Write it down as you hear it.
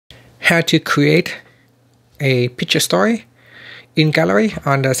how to create a picture story in gallery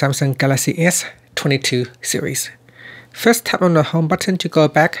on the Samsung Galaxy S22 series. First, tap on the home button to go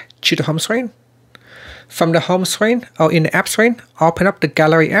back to the home screen. From the home screen or in the app screen, open up the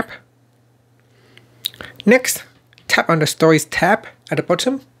gallery app. Next, tap on the stories tab at the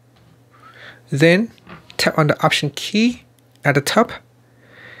bottom. Then tap on the option key at the top.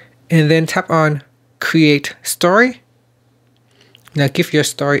 And then tap on create story. Now give your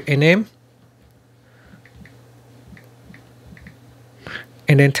story a name.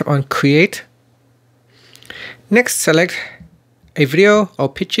 And then tap on create. Next, select a video or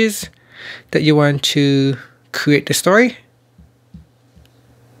pictures that you want to create the story.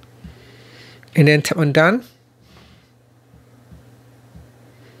 And then tap on done.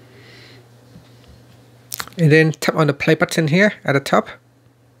 And then tap on the play button here at the top.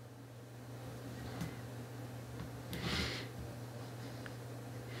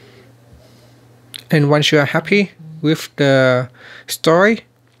 And once you are happy with the story,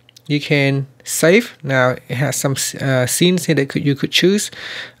 you can save. Now it has some scenes here that you could choose: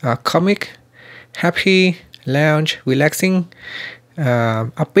 comic, happy, lounge, relaxing,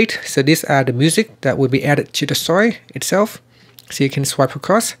 upbeat. So these are the music that will be added to the story itself. So you can swipe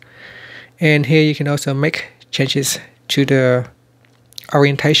across, and here you can also make changes to the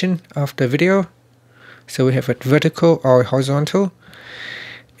orientation of the video. So we have a vertical or horizontal.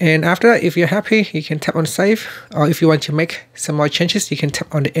 And after that, if you're happy, you can tap on save, or if you want to make some more changes, you can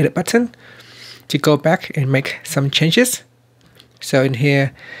tap on the edit button to go back and make some changes. So in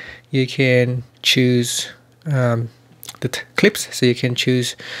here, you can choose the clips. So you can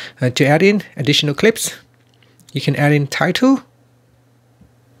choose to add in additional clips. You can add in title.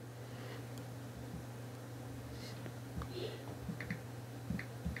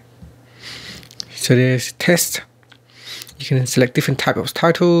 So there's test. You can select different type of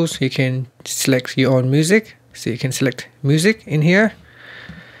titles. You can select your own music. So you can select music in here.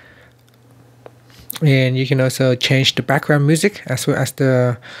 And you can also change the background music as well as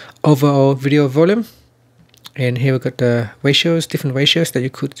the overall video volume. And here we've got the ratios, different ratios that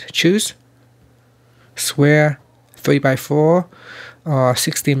you could choose. Square, 3:4, or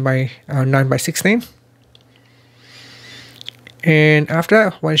 9:16. And after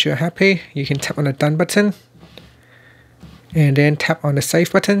that, once you're happy, you can tap on the done button. And then tap on the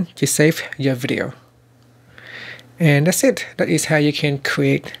save button to save your video. And that's it. That is how you can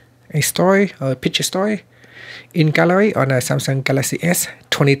create a story or a picture story in gallery on a Samsung Galaxy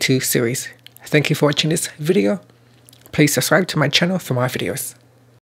S22 series. Thank you for watching this video. Please subscribe to my channel for more videos.